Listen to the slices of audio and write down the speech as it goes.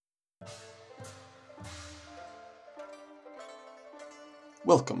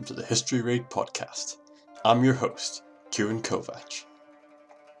Welcome to the History Raid podcast. I'm your host, Kieran Kovac.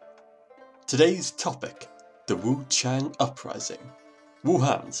 Today's topic, the Wuchang Uprising,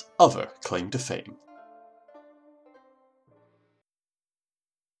 Wuhan's other claim to fame.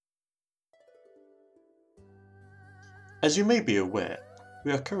 As you may be aware,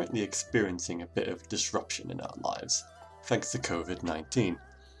 we are currently experiencing a bit of disruption in our lives, thanks to COVID-19,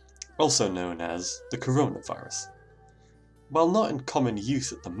 also known as the coronavirus. While not in common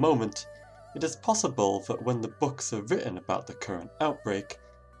use at the moment, it is possible that when the books are written about the current outbreak,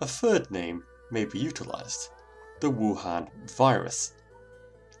 a third name may be utilised, the Wuhan virus.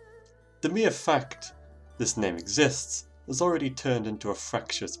 The mere fact this name exists has already turned into a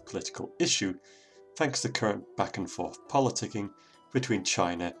fractious political issue thanks to current back and forth politicking between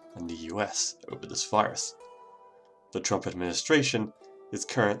China and the US over this virus. The Trump administration is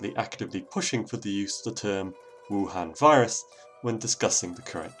currently actively pushing for the use of the term Wuhan virus when discussing the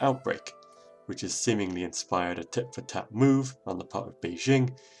current outbreak, which has seemingly inspired a tit-for-tat move on the part of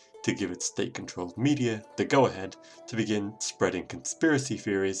Beijing to give its state-controlled media the go-ahead to begin spreading conspiracy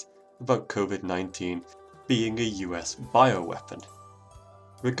theories about COVID-19 being a US bioweapon.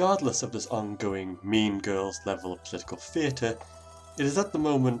 Regardless of this ongoing Mean Girls level of political theatre, it is at the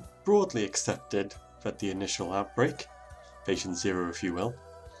moment broadly accepted that the initial outbreak, patient zero if you will,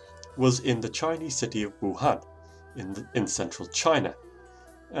 was in the Chinese city of Wuhan, in central China,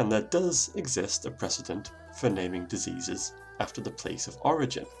 and there does exist a precedent for naming diseases after the place of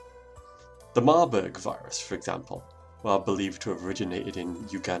origin. The Marburg virus, for example, while believed to have originated in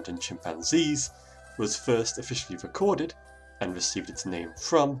Ugandan chimpanzees, was first officially recorded and received its name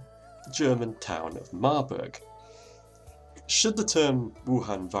from the German town of Marburg. Should the term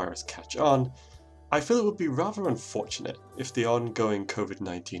Wuhan virus catch on, I feel it would be rather unfortunate if the ongoing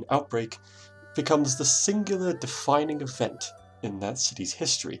COVID-19 outbreak becomes the singular defining event in that city's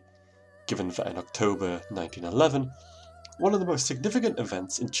history, given that in October 1911, one of the most significant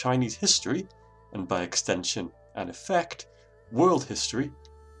events in Chinese history, and by extension and effect, world history,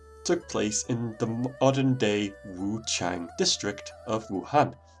 took place in the modern-day Wuchang district of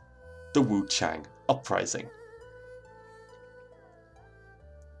Wuhan, the Wuchang Uprising.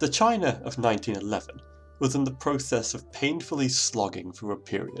 The China of 1911 was in the process of painfully slogging through a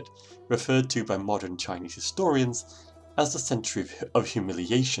period referred to by modern Chinese historians as the Century of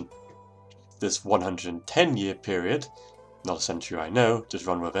Humiliation. This 110-year period, not a century I know, just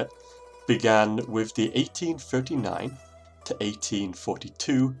run with it, began with the 1839 to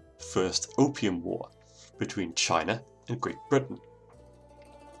 1842 First Opium War between China and Great Britain.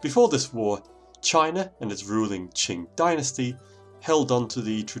 Before this war, China and its ruling Qing dynasty held on to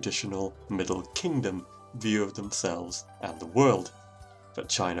the traditional Middle Kingdom view of themselves and the world, that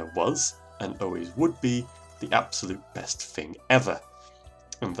China was, and always would be, the absolute best thing ever,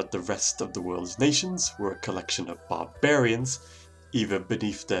 and that the rest of the world's nations were a collection of barbarians, either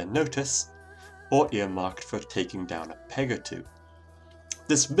beneath their notice, or earmarked for taking down a peg or two.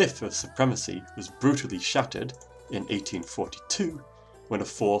 This myth of supremacy was brutally shattered in 1842, when a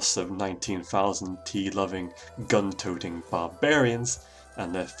force of 19,000 tea-loving, gun-toting barbarians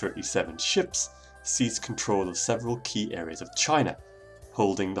and their 37 ships seized control of several key areas of China,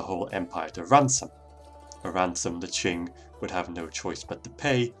 holding the whole empire to ransom, a ransom the Qing would have no choice but to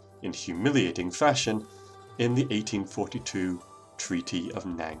pay in humiliating fashion in the 1842 Treaty of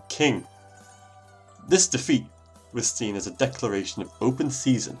Nanking. This defeat was seen as a declaration of open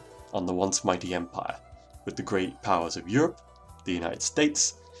season on the once mighty empire, with the great powers of Europe, the United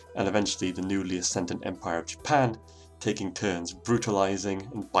States, and eventually the newly ascendant Empire of Japan taking turns brutalizing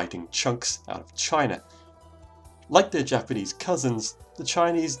and biting chunks out of China. Like their Japanese cousins, the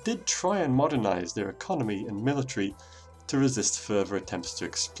Chinese did try and modernize their economy and military to resist further attempts to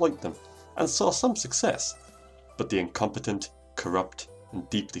exploit them, and saw some success, but the incompetent, corrupt, and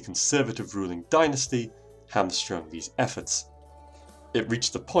deeply conservative ruling dynasty hamstrung these efforts. It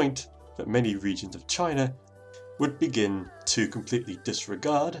reached the point that many regions of China would begin to completely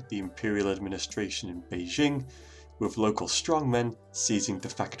disregard the imperial administration in Beijing, with local strongmen seizing de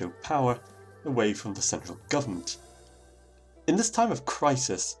facto power away from the central government. In this time of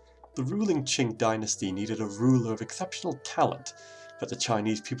crisis, the ruling Qing dynasty needed a ruler of exceptional talent that the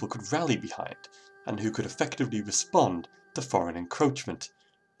Chinese people could rally behind, and who could effectively respond to foreign encroachment.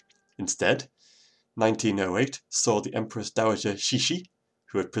 Instead, 1908 saw the Empress Dowager Cixi,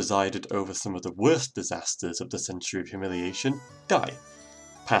 who had presided over some of the worst disasters of the Century of Humiliation, die,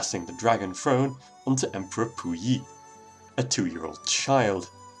 passing the dragon throne onto Emperor Puyi, a 2-year-old child.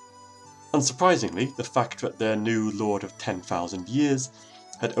 Unsurprisingly, the fact that their new Lord of 10,000 Years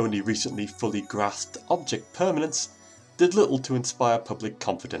had only recently fully grasped object permanence did little to inspire public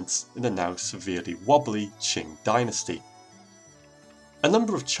confidence in the now severely wobbly Qing dynasty. A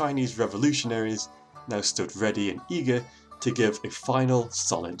number of Chinese revolutionaries now stood ready and eager to give a final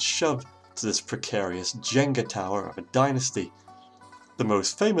solid shove to this precarious Jenga tower of a dynasty, the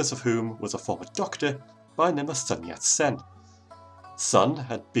most famous of whom was a former doctor by the name of Sun Yat-sen. Sun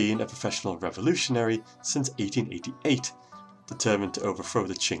had been a professional revolutionary since 1888, determined to overthrow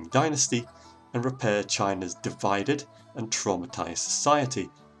the Qing dynasty and repair China's divided and traumatized society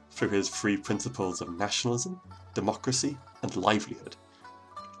through his three principles of nationalism, democracy, and livelihood.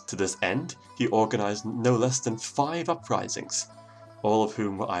 To this end, he organized no less than 5 uprisings, all of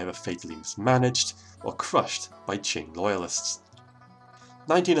whom were either fatally mismanaged or crushed by Qing loyalists.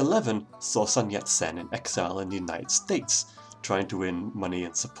 1911 saw Sun Yat-sen in exile in the United States, trying to win money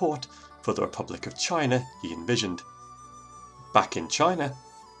and support for the Republic of China he envisioned. Back in China,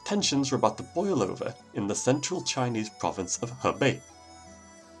 tensions were about to boil over in the central Chinese province of Hebei.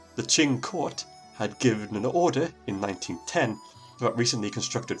 The Qing court had given an order in 1910 that recently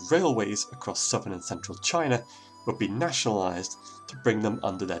constructed railways across southern and central China would be nationalized to bring them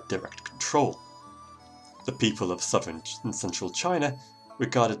under their direct control. The people of southern and central China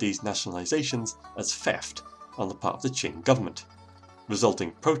regarded these nationalizations as theft on the part of the Qing government.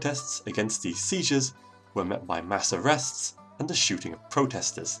 Resulting protests against these seizures were met by mass arrests and the shooting of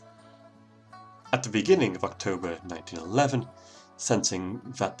protesters. At the beginning of October 1911, sensing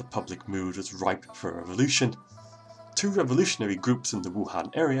that the public mood was ripe for a revolution, 2 revolutionary groups in the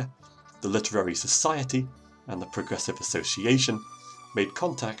Wuhan area, the Literary Society and the Progressive Association, made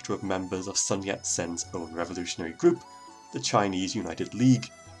contact with members of Sun Yat-sen's own revolutionary group, the Chinese United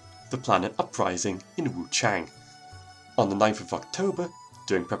League, to plan an uprising in Wuchang. On the 9th of October,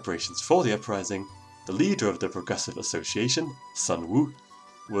 during preparations for the uprising, the leader of the Progressive Association, Sun Wu,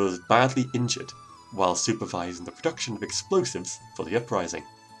 was badly injured while supervising the production of explosives for the uprising.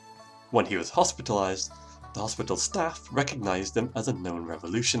 When he was hospitalized, the hospital staff recognized him as a known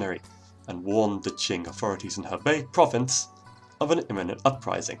revolutionary and warned the Qing authorities in Hebei province of an imminent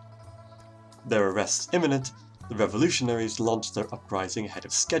uprising. Their arrest imminent, the revolutionaries launched their uprising ahead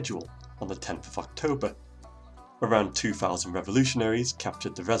of schedule on the 10th of October. Around 2,000 revolutionaries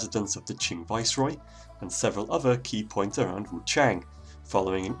captured the residence of the Qing viceroy and several other key points around Wuchang,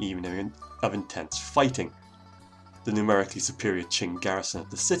 following an evening of intense fighting. The numerically superior Qing garrison of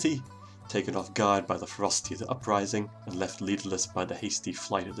the city, taken off guard by the ferocity of the uprising and left leaderless by the hasty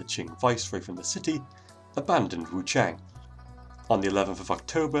flight of the Qing viceroy from the city, abandoned Wuchang. On the 11th of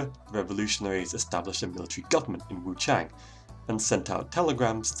October, the revolutionaries established a military government in Wuchang and sent out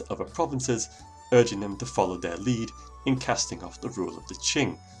telegrams to other provinces urging them to follow their lead in casting off the rule of the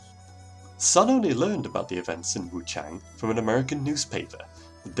Qing. Sun only learned about the events in Wuchang from an American newspaper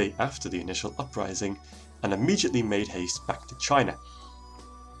the day after the initial uprising and immediately made haste back to China.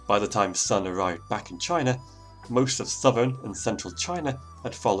 By the time Sun arrived back in China, most of southern and central China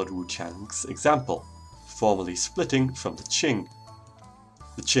had followed Wuchang's example, formally splitting from the Qing.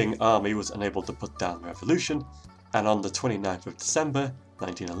 The Qing army was unable to put down the revolution, and on the 29th of December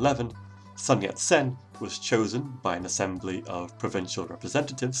 1911, Sun Yat-sen was chosen by an assembly of provincial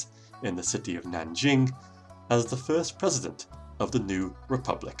representatives in the city of Nanjing as the first president of the new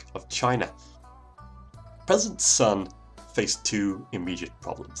Republic of China. President Sun faced 2 immediate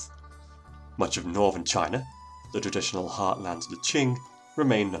problems. Much of northern China, the traditional heartlands of the Qing,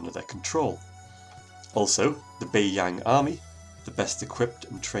 remained under their control. Also, the Beiyang army, the best equipped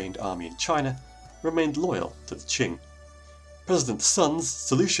and trained army in China, remained loyal to the Qing. President Sun's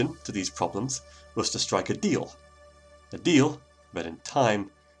solution to these problems was to strike a deal that in time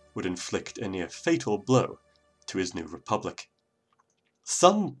would inflict a near fatal blow to his new republic.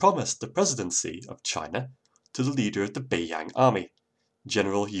 Sun promised the presidency of China to the leader of the Beiyang army,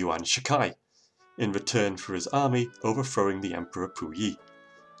 General Yuan Shikai, in return for his army overthrowing the Emperor Puyi.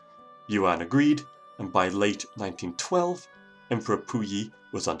 Yuan agreed, and by late 1912, Emperor Puyi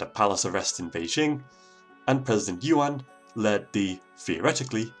was under palace arrest in Beijing, and President Yuan led the,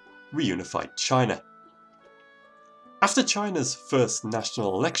 theoretically, reunified China. After China's first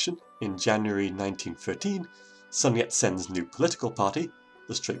national election in January 1913, Sun Yat-sen's new political party,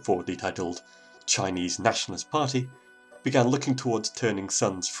 the straightforwardly titled Chinese Nationalist Party, began looking towards turning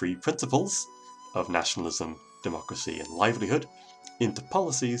Sun's 3 principles of nationalism, democracy and livelihood into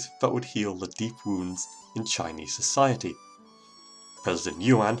policies that would heal the deep wounds in Chinese society. President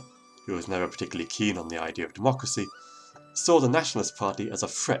Yuan, who was never particularly keen on the idea of democracy, saw the Nationalist Party as a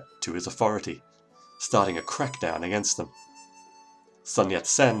threat to his authority, starting a crackdown against them. Sun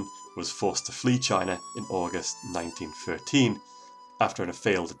Yat-sen was forced to flee China in August 1913 after a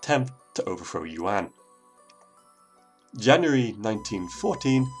failed attempt to overthrow Yuan. January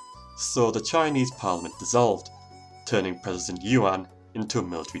 1914 saw the Chinese parliament dissolved, turning President Yuan into a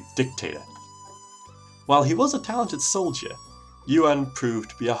military dictator. While he was a talented soldier, Yuan proved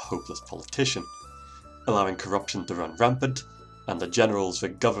to be a hopeless politician, allowing corruption to run rampant and the generals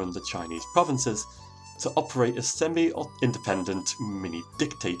that governed the Chinese provinces to operate as semi-independent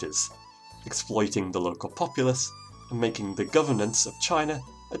mini-dictators, exploiting the local populace and making the governance of China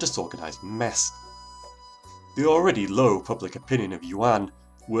a disorganized mess. The already low public opinion of Yuan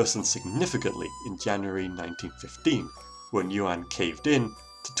worsened significantly in January 1915, when Yuan caved in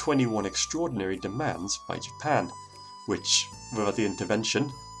to 21 extraordinary demands by Japan, which, without the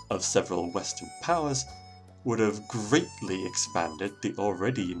intervention of several Western powers, would have greatly expanded the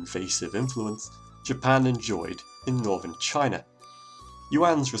already invasive influence Japan enjoyed in northern China.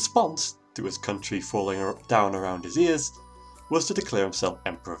 Yuan's response to his country falling down around his ears was to declare himself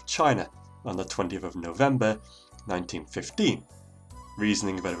Emperor of China on the 20th of November 1915,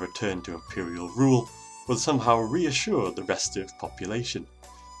 reasoning that a return to imperial rule would somehow reassure the restive population,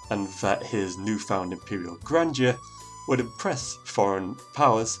 and that his newfound imperial grandeur would impress foreign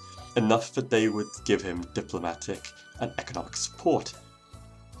powers enough that they would give him diplomatic and economic support.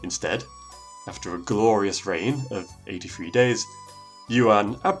 Instead, after a glorious reign of 83 days,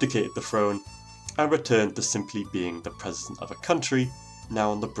 Yuan abdicated the throne and returned to simply being the president of a country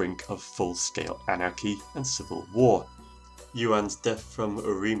now on the brink of full-scale anarchy and civil war. Yuan's death from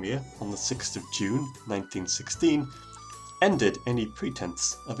uremia on the 6th of June 1916 ended any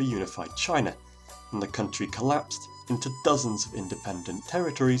pretense of a unified China, and the country collapsed into dozens of independent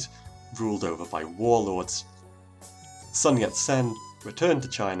territories ruled over by warlords. Sun Yat-sen returned to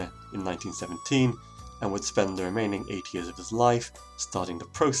China in 1917 and would spend the remaining 8 years of his life starting the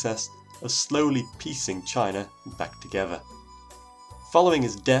process of slowly piecing China back together. Following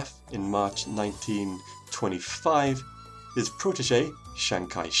his death in March 1925, his protege, Chiang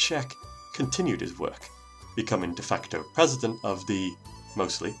Kai-shek, continued his work, becoming de facto president of the,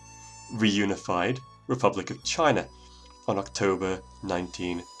 mostly, reunified Republic of China on October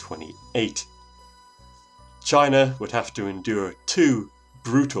 1928. China would have to endure two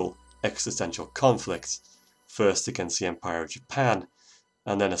brutal existential conflicts, first against the Empire of Japan,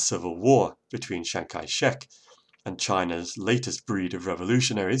 and then a civil war between Chiang Kai-shek and China's latest breed of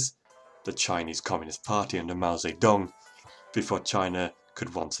revolutionaries, the Chinese Communist Party under Mao Zedong, before China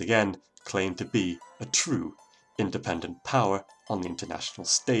could once again claim to be a true independent power on the international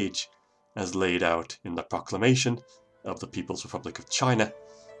stage, as laid out in the Proclamation of the People's Republic of China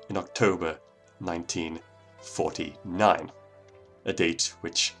in October 1949, a date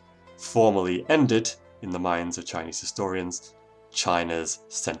which formally ended, in the minds of Chinese historians, China's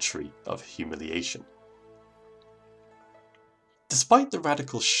century of humiliation. Despite the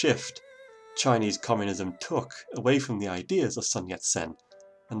radical shift Chinese communism took away from the ideas of Sun Yat-sen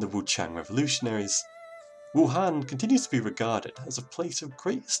and the Wuchang revolutionaries, Wuhan continues to be regarded as a place of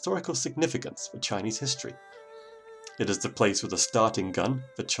great historical significance for Chinese history. It is the place where the starting gun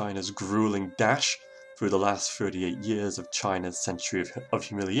for China's grueling dash through the last 38 years of China's century of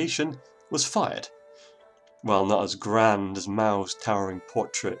humiliation was fired. While not as grand as Mao's towering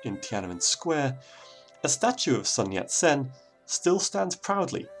portrait in Tiananmen Square, a statue of Sun Yat-sen still stands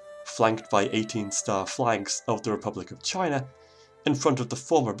proudly, flanked by 18-star flags of the Republic of China, in front of the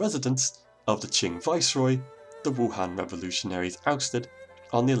former residence of the Qing Viceroy the Wuhan revolutionaries ousted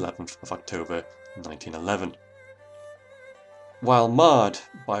on the 11th of October 1911. While marred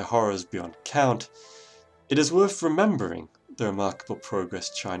by horrors beyond count, it is worth remembering the remarkable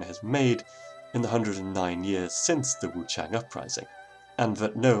progress China has made in the 109 years since the Wuchang Uprising, and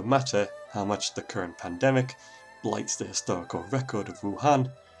that no matter how much the current pandemic blights the historical record of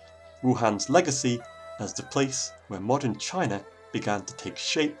Wuhan, Wuhan's legacy as the place where modern China began to take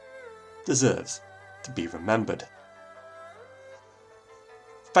shape deserves to be remembered.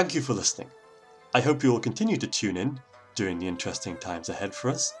 Thank you for listening. I hope you will continue to tune in during the interesting times ahead for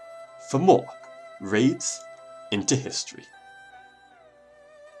us for more Raids into History.